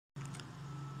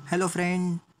Hello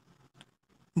friend,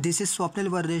 this is Swapnil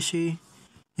Vardeshi.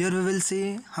 Here we will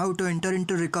see how to enter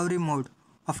into recovery mode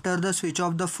after the switch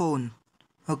off the phone.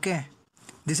 Okay,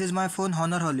 this is my phone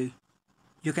Honor Holly.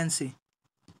 You can see.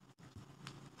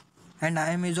 And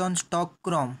I am is on stock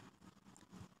Chrome.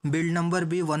 Build number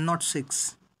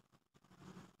B106.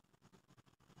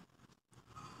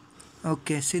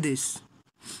 Okay, see this.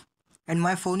 And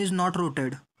my phone is not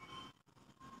rooted.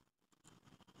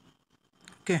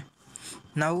 Okay,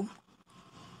 now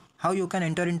how you can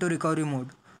enter into recovery mode?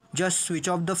 Just switch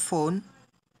off the phone.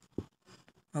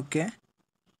 Okay,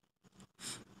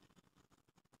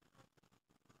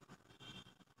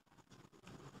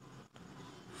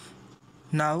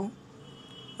 now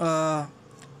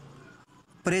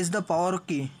press the power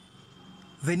key.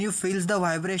 When you feel the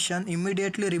vibration,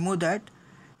 immediately remove that,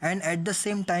 and at the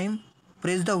same time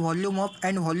press the volume up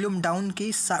and volume down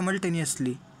key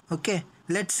simultaneously. Okay,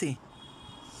 let's see.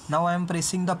 Now I am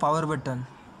pressing the power button.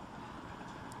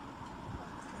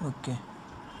 Okay,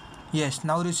 yes,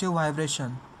 now receive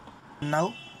vibration.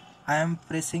 Now I am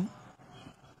pressing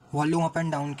volume up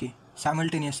and down key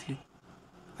simultaneously.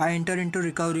 I enter into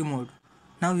recovery mode.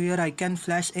 Now here I can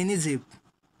flash any zip.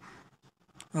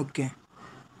 Okay,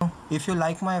 if you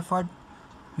like my effort,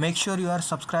 make sure you are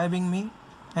subscribing me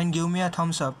and give me a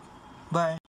thumbs up. Bye.